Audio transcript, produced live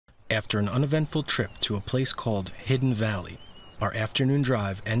After an uneventful trip to a place called Hidden Valley, our afternoon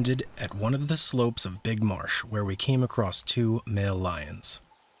drive ended at one of the slopes of Big Marsh, where we came across two male lions.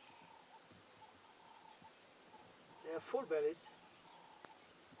 They have full bellies.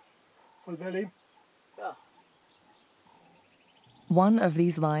 Full belly? Yeah. One of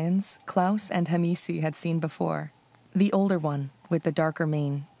these lions, Klaus and Hamisi had seen before. The older one, with the darker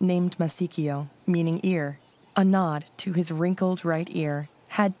mane, named Masikio, meaning ear, a nod to his wrinkled right ear,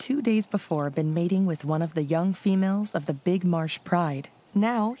 had 2 days before been mating with one of the young females of the Big Marsh Pride.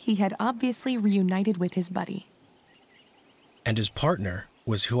 Now he had obviously reunited with his buddy. And his partner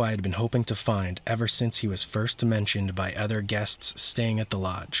was who I had been hoping to find ever since he was first mentioned by other guests staying at the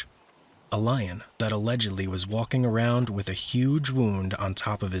lodge. A lion that allegedly was walking around with a huge wound on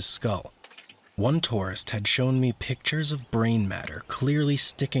top of his skull. One tourist had shown me pictures of brain matter clearly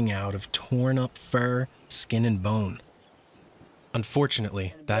sticking out of torn up fur, skin, and bone.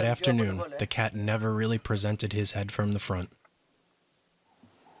 Unfortunately, that afternoon, the cat never really presented his head from the front.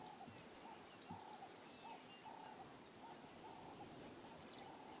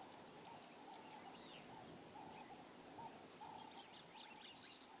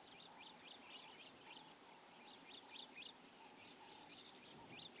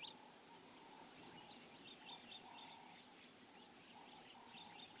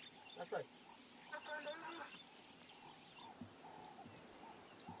 That's right.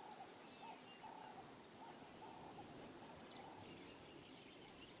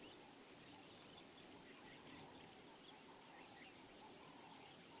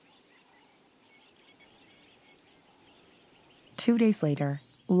 2 days later,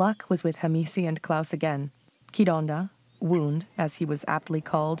 Luck was with Hamisi and Klaus again. Kidonda, Wound, as he was aptly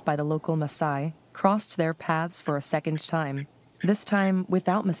called by the local Maasai, crossed their paths for a second time, this time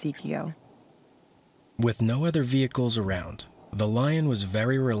without Masikio. With no other vehicles around, the lion was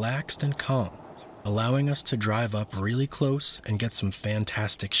very relaxed and calm, allowing us to drive up really close and get some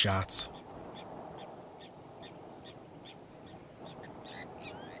fantastic shots.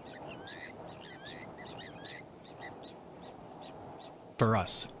 For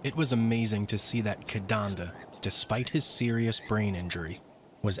us, it was amazing to see that Kidonda, despite his serious brain injury,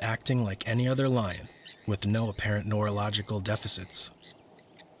 was acting like any other lion, with no apparent neurological deficits.